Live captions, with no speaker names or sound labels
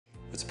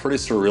It's a pretty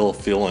surreal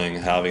feeling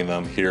having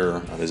them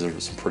here. These are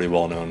some pretty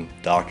well-known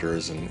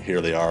doctors, and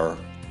here they are,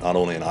 not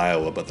only in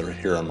Iowa, but they're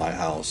here in my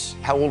house.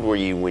 How old were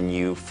you when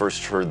you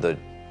first heard the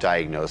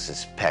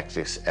diagnosis,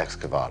 pectus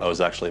excavatum? I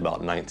was actually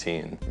about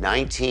 19.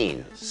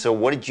 19. So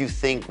what did you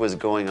think was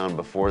going on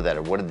before that,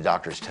 or what did the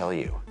doctors tell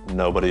you?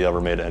 Nobody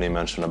ever made any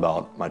mention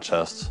about my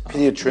chest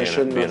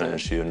Pediatrician? being an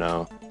issue,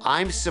 no.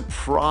 I'm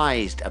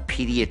surprised a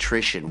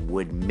pediatrician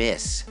would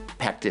miss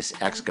pectus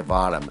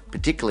excavatum,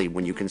 particularly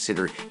when you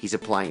consider he's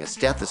applying a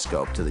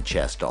stethoscope to the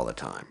chest all the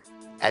time.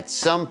 At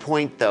some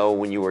point, though,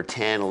 when you were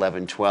 10,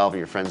 11, 12, and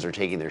your friends are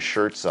taking their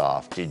shirts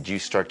off, did you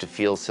start to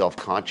feel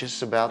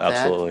self-conscious about that?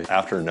 Absolutely.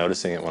 After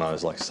noticing it when I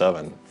was like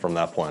 7, from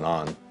that point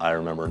on, I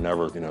remember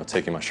never,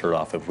 taking my shirt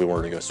off if we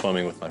were to go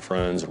swimming with my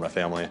friends or my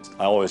family.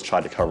 I always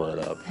tried to cover it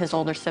up. His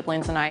older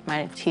siblings and I might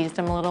have teased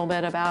him a little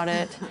bit about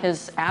it.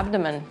 His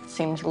abdomen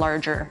seemed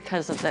larger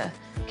because of the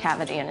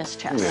cavity in his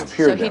chest. Yeah,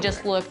 so he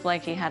just looked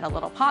like he had a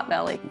little pot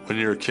belly. When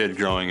you're a kid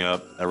growing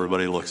up,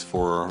 everybody looks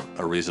for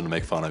a reason to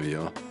make fun of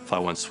you. If I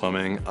went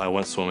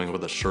swimming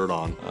with a shirt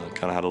on. I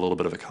kind of had a little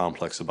bit of a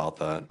complex about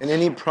that. And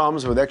any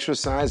problems with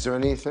exercise or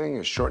anything?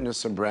 Or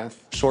shortness of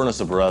breath? Shortness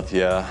of breath,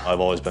 yeah.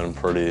 I've always been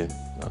pretty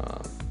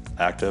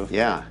active.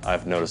 Yeah.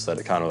 I've noticed that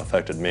it kind of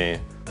affected me.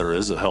 There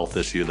is a health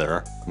issue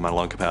there. My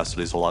lung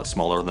capacity is a lot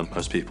smaller than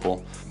most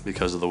people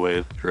because of the way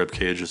your rib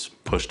cage is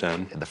pushed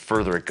in. The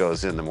further it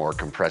goes in, the more it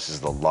compresses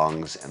the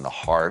lungs and the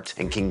heart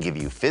and can give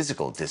you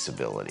physical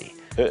disability.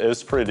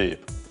 It's pretty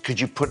deep. Could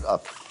you put a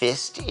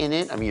fist in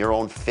it? I mean, your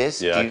own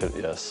fist? Yeah, I could,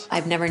 yes.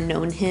 I've never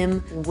known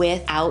him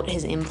without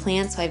his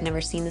implant, so I've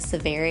never seen the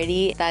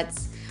severity.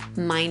 That's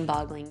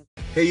mind-boggling.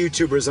 Hey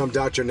YouTubers, I'm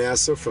Dr.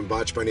 Nassif from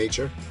Botched by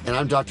Nature. And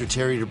I'm Dr.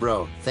 Terry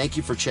Dubrow. Thank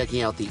you for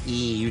checking out the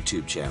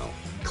YouTube channel.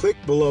 Click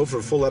below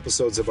for full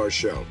episodes of our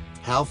show.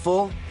 How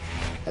full?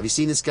 Have you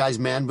seen this guy's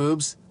man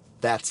boobs?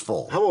 That's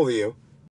full. How old are you?